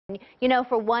You know,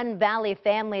 for one Valley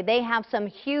family, they have some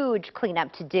huge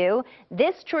cleanup to do.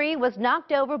 This tree was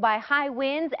knocked over by high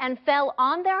winds and fell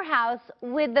on their house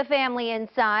with the family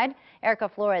inside. Erica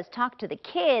Flores talked to the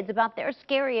kids about their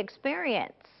scary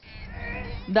experience.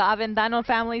 The Avendano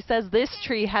family says this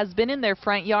tree has been in their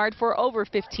front yard for over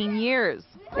 15 years.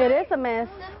 It is a mess.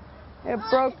 It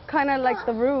broke kind of like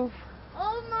the roof.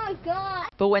 Oh my God.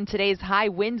 But when today's high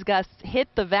wind gusts hit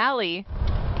the valley,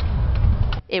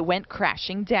 it went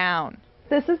crashing down.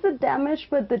 This is the damage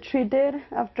what the tree did.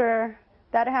 After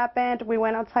that happened, we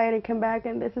went outside and came back,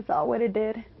 and this is all what it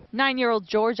did. 9-year-old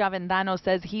George Avendano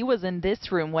says he was in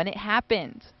this room when it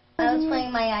happened. I was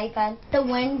playing my iPad. The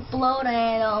wind blowed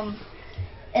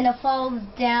and it falls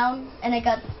down, and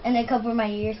it covered my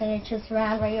ears, and it just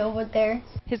ran right over there.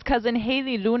 His cousin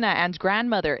Melin Luna and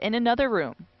grandmother in another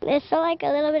room. It felt like a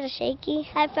little bit shaky.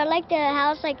 I felt like the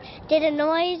house did a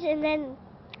noise, and then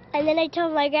I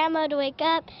told my grandma to wake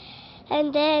up,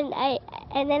 and then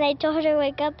I told her to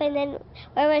wake up, and then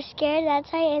we were scared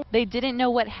outside. They didn't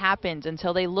know what happened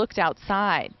until they looked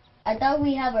outside. I thought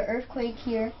we have an earthquake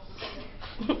here.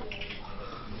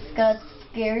 Got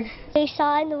scared. We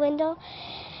saw in the window,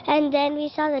 and then we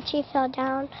saw the tree fell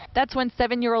down. That's when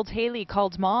 7-year-old Haley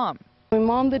called mom. My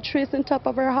mom, the tree's on top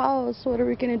of our house. What are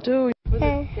we going to do? Was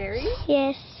it scary?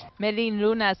 Yes. Melin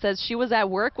Luna says she was at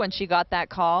work when she got that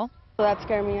call. So that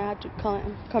scared me. I had to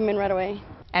come in right away.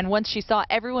 And once she saw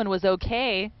everyone was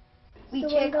okay, We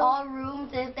check all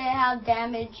rooms if they have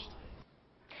damage.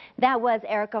 That was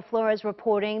Erica Flores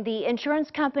reporting. The insurance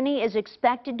company is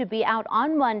expected to be out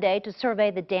on Monday to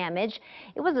survey the damage.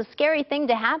 It was a scary thing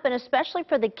to happen, especially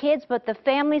for the kids, but the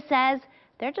family says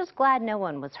they're just glad no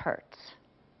one was hurt.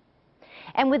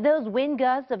 And with those wind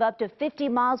gusts of up to 50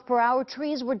 miles per hour,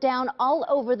 trees were down all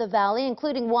over the valley,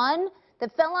 including one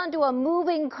that fell onto a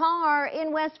moving car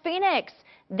in West Phoenix.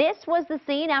 This was the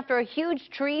scene after a huge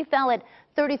tree fell at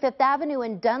 35th Avenue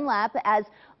in Dunlap as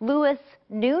Luis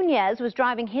Nunez was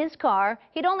driving his car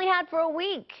he'd only had for a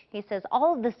week. He says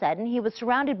all of a sudden he was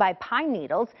surrounded by pine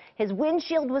needles. His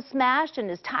windshield was smashed and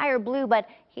his tire blew, but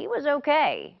he was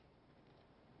okay.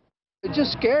 It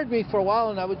just scared me for a while,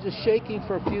 and I was just shaking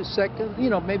for a few seconds, you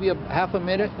know, maybe half a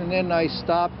minute, and then I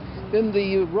stopped. Then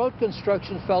the road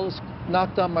construction fellows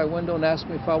knocked on my window and asked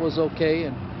me if I was okay,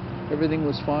 and everything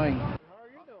was fine. How are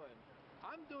you doing?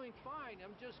 I'm doing fine.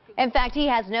 In fact, he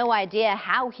has no idea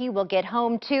how he will get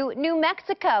home to New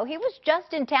Mexico. He was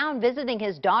just in town visiting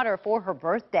his daughter for her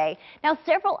birthday. Now,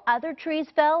 several other trees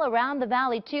fell around the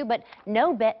valley, too, but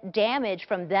no damage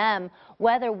from them.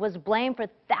 Weather was blamed for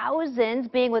thousands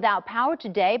being without power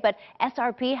today, but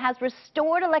SRP has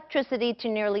restored electricity to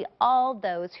nearly all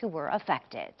those who were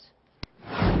affected.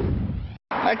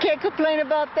 I can't complain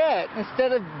about that.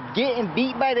 Instead of getting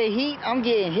beat by the heat, I'm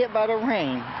getting hit by the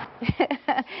rain.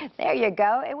 There you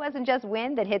go. It wasn't just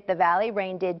wind that hit the valley.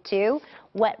 Rain did too.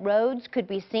 Wet roads could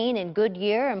be seen in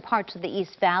Goodyear and parts of the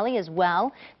East Valley as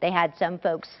well. That had some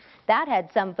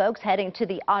folks heading to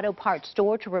the auto parts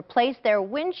store to replace their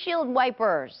windshield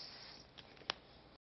wipers.